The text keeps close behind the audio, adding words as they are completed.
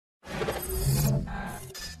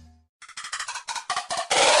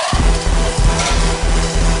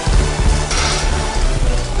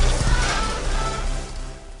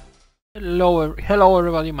Hello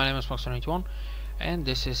everybody, my name is Max91 and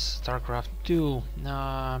this is StarCraft 2.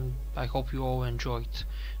 I hope you all enjoyed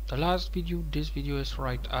the last video. This video is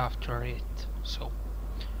right after it, so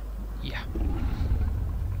yeah.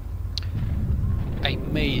 I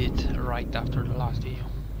made it right after the last video.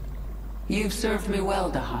 You've served me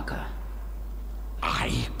well, Dahaka.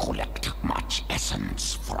 I collect much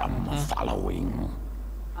essence from following.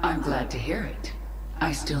 I'm glad to hear it.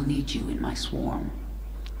 I still need you in my swarm.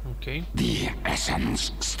 Okay. The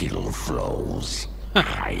essence still flows.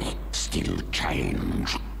 I still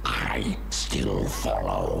change. I still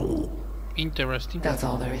follow. Interesting. That's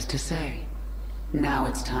all there is to say. Now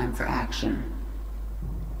it's time for action.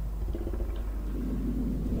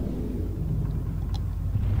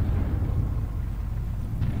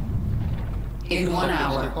 In 1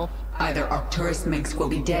 hour, either Arcturus Minx will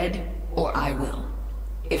be dead, or I will.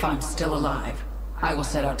 If I'm still alive, I will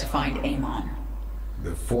set out to find Amon.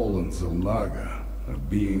 The fallen Zelnaga, a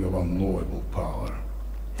being of unknowable power.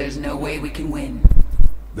 There's no way we can win.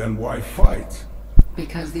 Then why fight?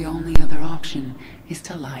 Because the only other option is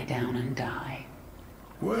to lie down and die.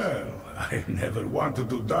 Well, I never wanted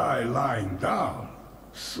to die lying down.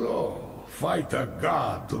 So, fight a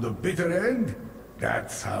god to the bitter end?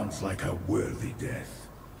 That sounds like a worthy death.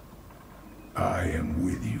 I am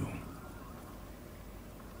with you.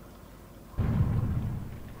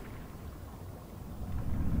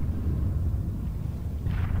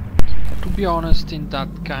 To be honest, in that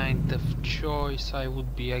kind of choice, I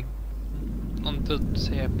would be on the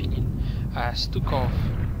same opinion as Stukov.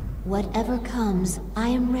 Whatever comes, I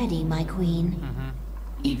am ready, my queen.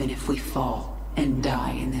 Even if we fall and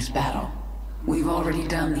die in this battle, we've already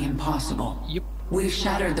done the impossible. Yep. We've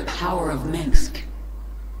shattered the power of Minsk.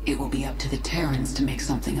 It will be up to the Terrans to make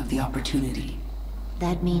something of the opportunity.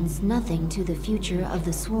 That means nothing to the future of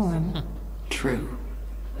the swarm. True.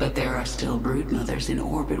 But there are still broodmothers in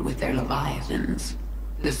orbit with their leviathans.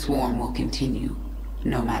 The swarm will continue,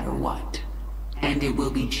 no matter what. And it will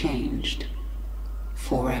be changed.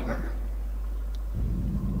 Forever.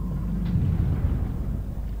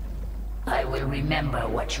 I will remember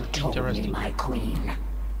what you told me, my queen.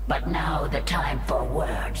 But now the time for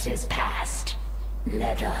words is past.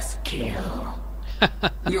 Let us kill.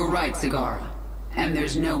 You're right, Zagara. And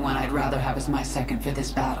there's no one I'd rather have as my second for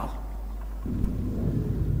this battle.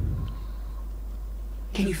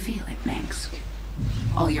 Can you feel it, Minsk?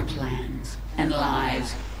 All your plans, and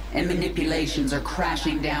lies, and manipulations are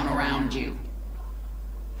crashing down around you.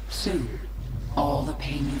 Soon, all the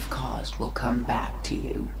pain you've caused will come back to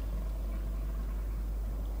you.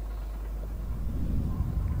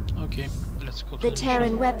 Okay, let's go to The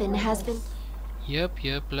Terran weapon has been... Yep,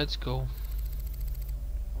 let's go.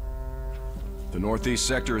 The northeast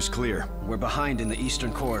sector is clear. We're behind in the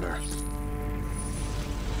eastern corridor.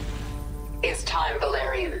 It's time,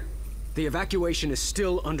 Valerian. The evacuation is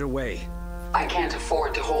still underway. I can't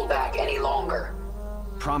afford to hold back any longer.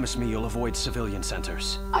 Promise me you'll avoid civilian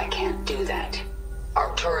centers. I can't do that.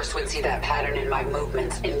 Arcturus would see that pattern in my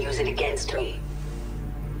movements and use it against me.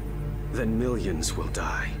 Then millions will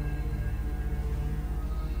die.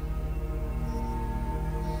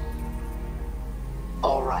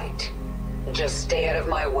 All right. Just stay out of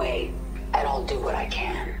my way, and I'll do what I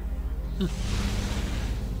can.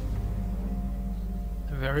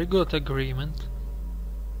 Very good agreement.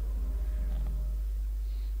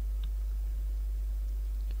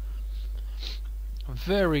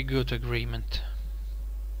 Very good agreement,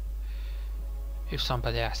 if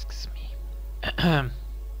somebody asks me.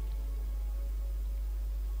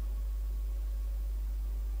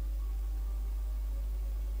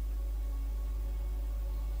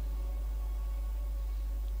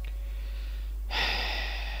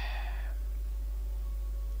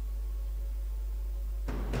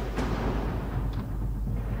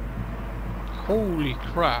 Holy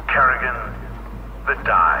crap. Kerrigan, the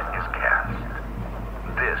die is cast.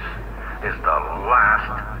 This is the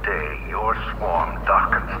last day your swarm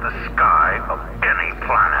darkens the sky of any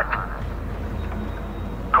planet.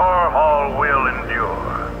 Korhal will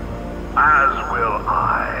endure, as will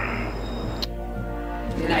I.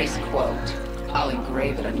 Nice quote. I'll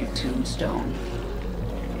engrave it on your tombstone.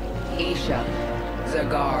 Isha,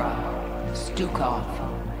 Zagara, Stukov,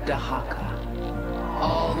 Dahaka.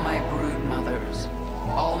 All my broodmothers,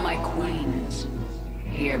 all my queens,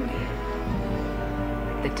 hear me.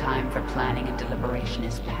 The time for planning and deliberation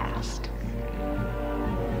is past.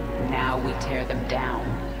 Now we tear them down,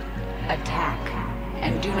 attack,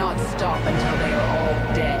 and do not stop until they are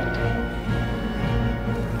all dead.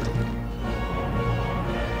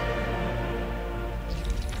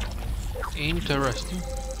 Interesting.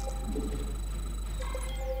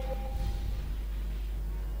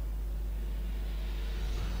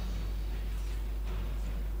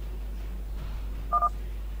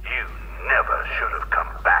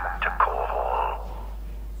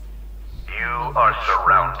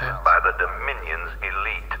 surrounded by the Dominion's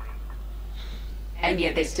elite. And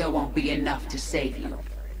yet they still won't be enough to save you.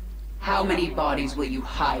 How many bodies will you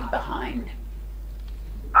hide behind?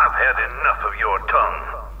 I've had enough of your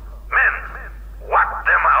tongue. Men, whack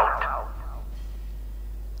them out!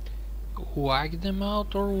 Whack them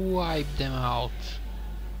out or wipe them out?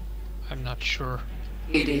 I'm not sure.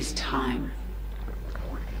 It is time.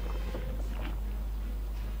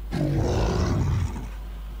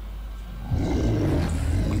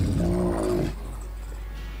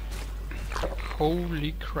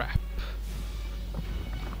 Holy crap.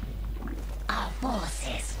 Our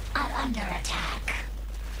forces are under attack.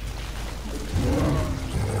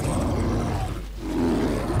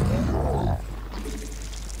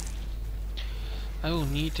 I will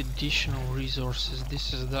need additional resources.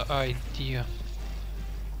 This is the idea.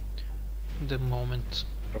 The moment.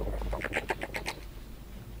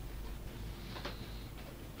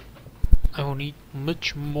 I will need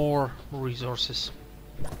much more resources.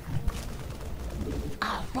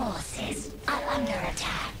 Our forces are under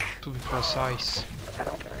attack. To be precise.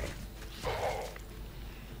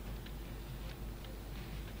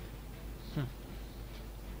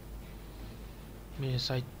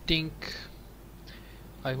 Yes, I think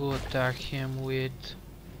I will attack him with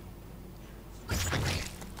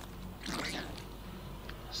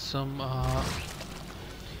some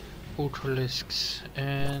ultralisks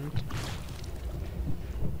and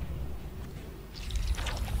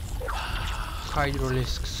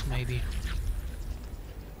hydrolisks maybe.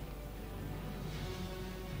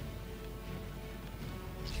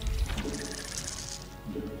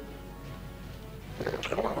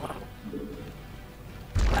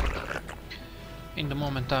 In the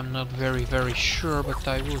moment I'm not very sure, but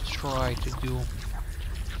I will try to do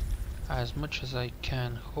as much as I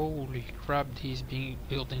can. Holy crap, these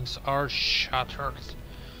buildings are shattered.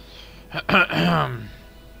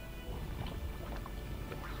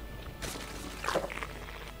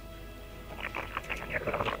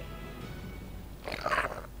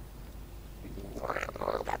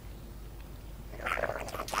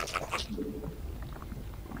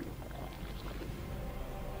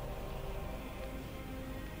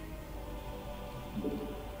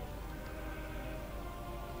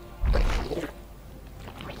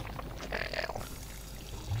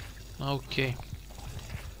 Okay,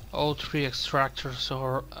 all three extractors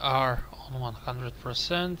are on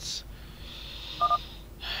 100%.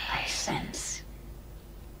 I sense.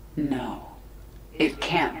 No, it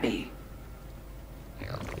can't be.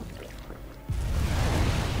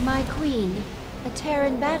 My queen, a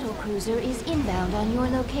Terran battlecruiser is inbound on your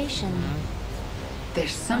location.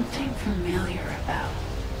 There's something familiar about...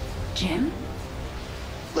 Jim?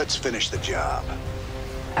 Let's finish the job.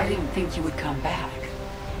 I didn't think you would come back.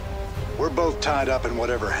 We're both tied up in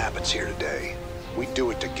whatever happens here today. We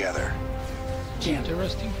do it together. Jim,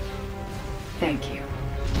 Interesting. thank you.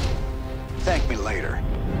 Thank me later.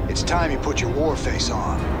 It's time you put your war face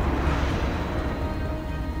on.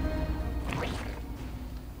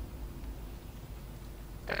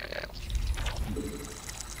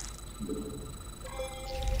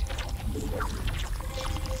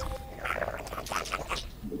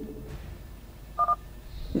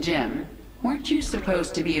 Jim, weren't you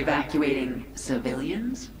supposed to be evacuating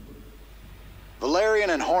civilians? Valerian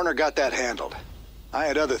and Horner got that handled. I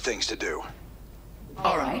had other things to do.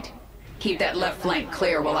 All right. Keep that left flank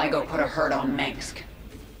clear while I go put a hurt on Minsk.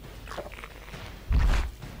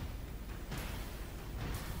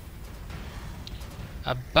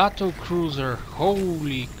 A battle cruiser,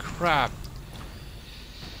 holy crap.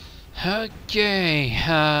 Okay,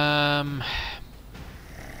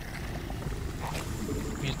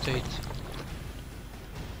 mutate.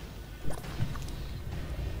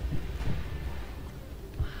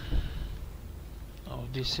 Oh,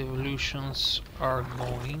 these evolutions are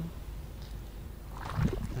going.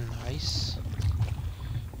 Nice.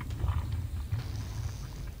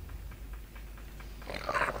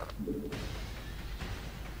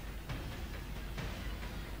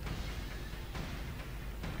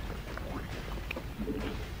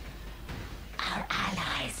 Our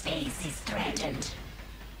allies' base is threatened.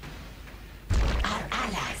 Our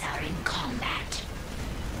allies are in combat.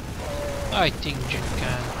 I think Jim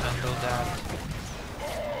can handle that.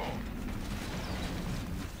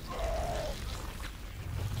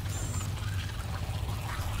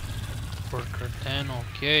 Worker 10,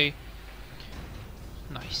 okay.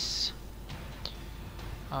 Nice.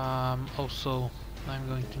 Also, I'm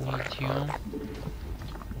going to need you.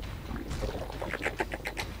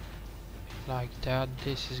 Like that,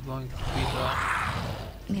 this is going to be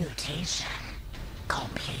the... Mutation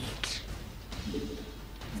complete.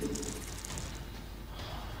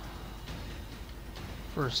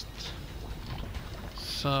 First,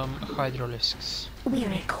 some hydralisks. We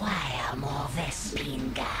require more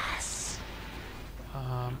Vespine gas.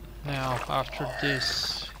 Now, after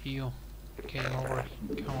this, you come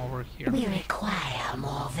over here. We require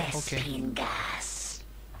more Vespine gas.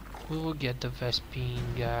 We will get the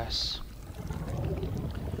Vespine gas.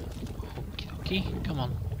 Okay, come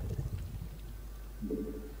on.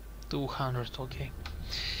 200, okay.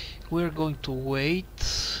 We're going to wait.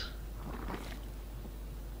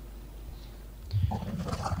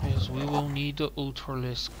 Yes, we will need the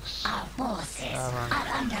Ultralisks. Our forces are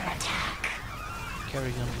under attack.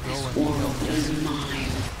 Kerrigan, go and World is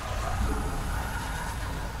mine.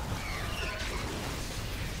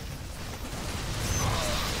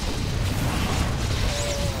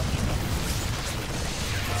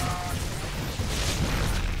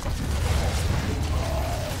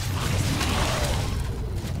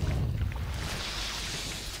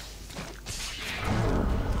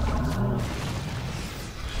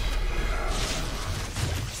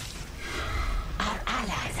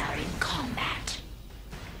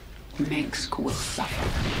 Minsk will suffer.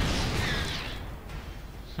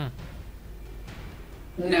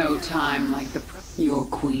 No time like the... Your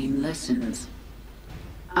queen listens.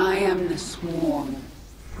 I am the swarm.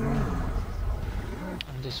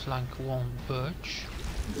 And this flank won't budge.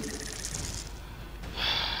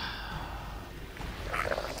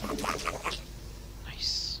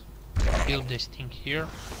 Nice. Build this thing here.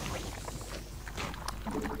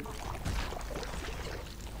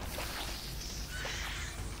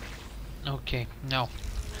 Okay, now.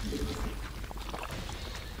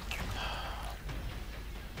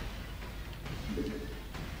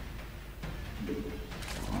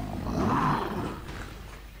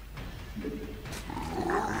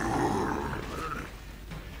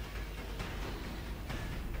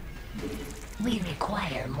 We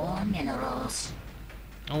require more minerals.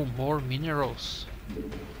 Oh, more minerals.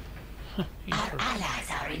 Our allies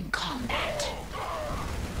are in combat.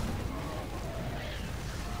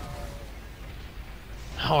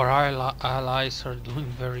 Our allies are doing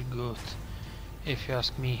very good, if you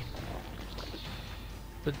ask me.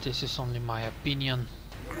 But this is only my opinion.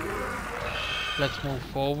 Let's move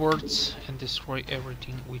forwards and destroy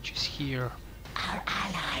everything which is here. Our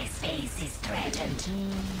allies' base is threatened.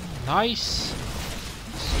 Nice!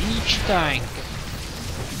 Siege tank!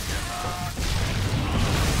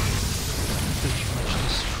 Pretty much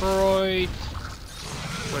destroyed.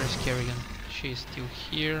 Where is Kerrigan? She is still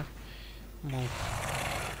here. Move.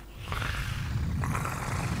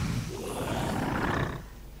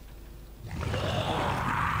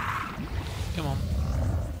 Come on.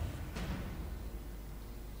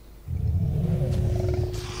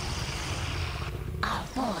 Our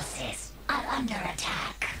forces are under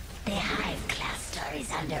attack. The hive cluster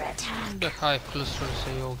is under attack. The hive cluster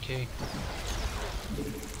say okay.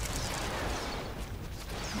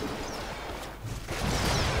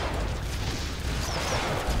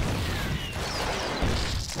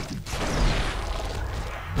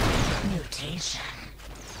 Mutation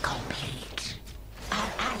complete. Our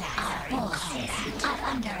allies are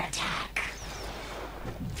under attack.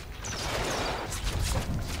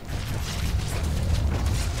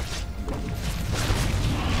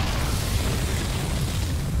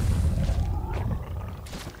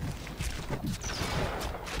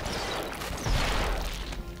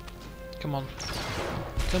 Come on.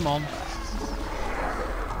 Come on.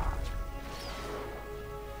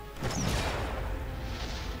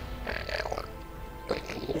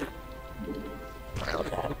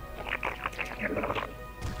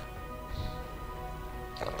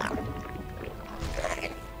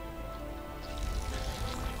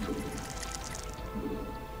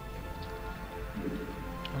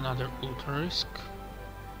 Another ultra risk.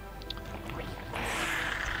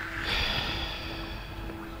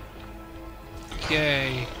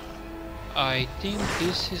 Okay, I think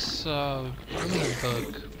this is a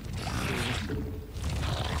bug,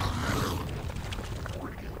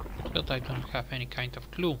 but I don't have any kind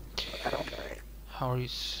of clue. How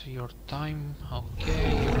is your time?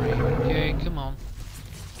 Okay, okay, come on.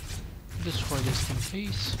 Destroy this thing,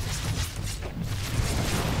 please.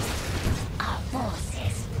 Our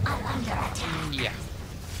forces are under attack. Yeah.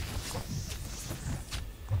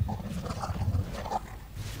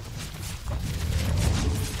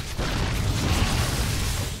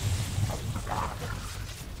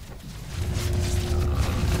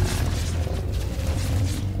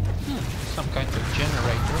 Some kind of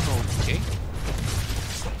generator, okay.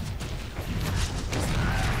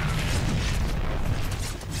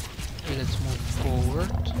 Let's move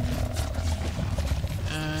forward.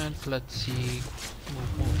 And let's see.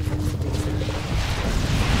 Move.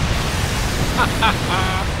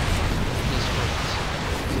 This works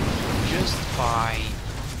just fine.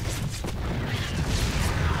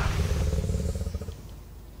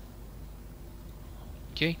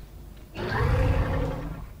 Okay.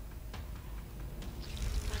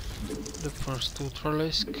 The first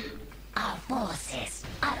Ultralisk. Our forces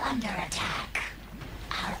are under attack.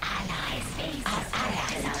 Our allies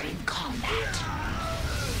are in combat.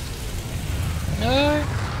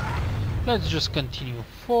 Let's just continue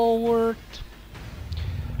forward.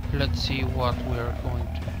 Let's see what we're going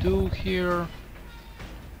to do here.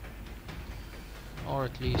 Or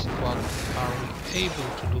at least what are we able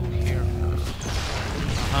to do here.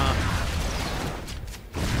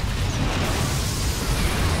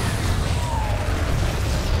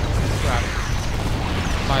 Crap.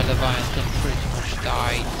 My Leviathan pretty much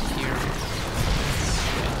died here.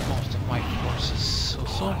 And most of my forces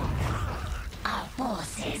also. Our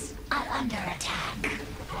forces are under attack.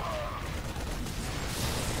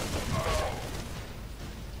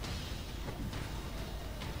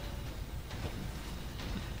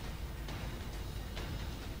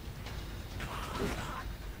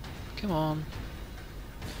 Come on.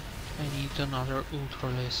 I need another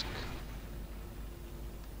Ultralisk.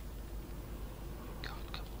 God,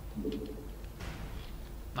 come on.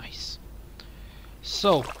 Nice.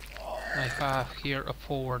 So, I have here a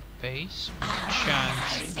forward base.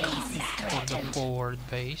 Chance for the forward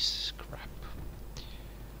base. Crap.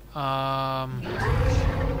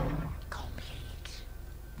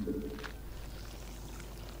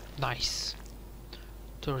 Nice.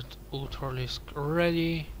 Third Ultralisk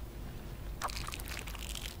ready.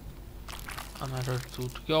 Another 2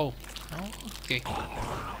 to go. Oh, okay.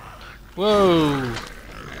 Whoa!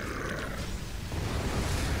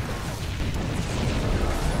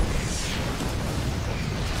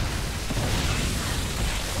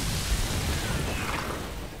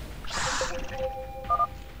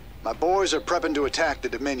 My boys are prepping to attack the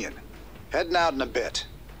Dominion. Heading out in a bit.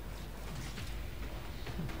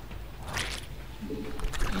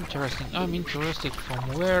 Interesting. I'm interested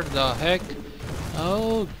from where the heck.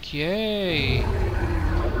 Okay.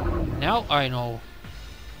 Now I know.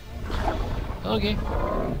 Okay.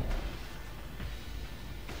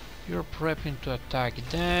 You're prepping to attack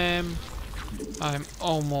them. I'm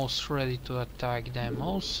almost ready to attack them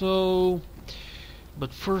also.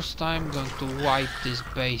 But first I'm going to wipe this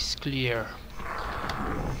base clear.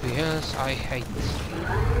 Because I hate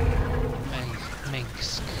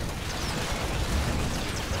Minsk.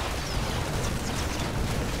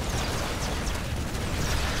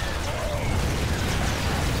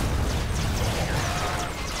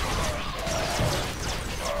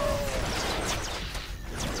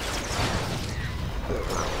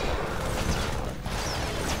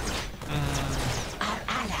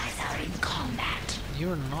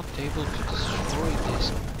 You're not able to destroy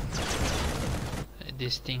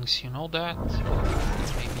these things, you know that? Maybe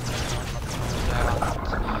you do not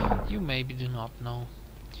know that. You maybe do not know.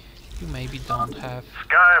 You maybe don't have.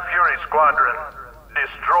 Sky Fury Squadron,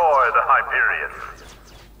 destroy the Hyperion.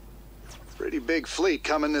 Pretty big fleet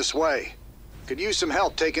coming this way. Could use some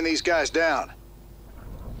help taking these guys down.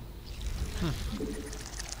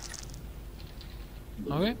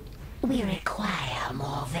 Okay. We require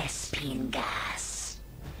more Vespine gas.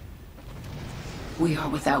 We are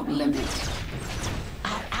without limit.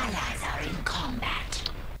 Our allies are in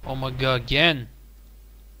combat. Oh my god, again.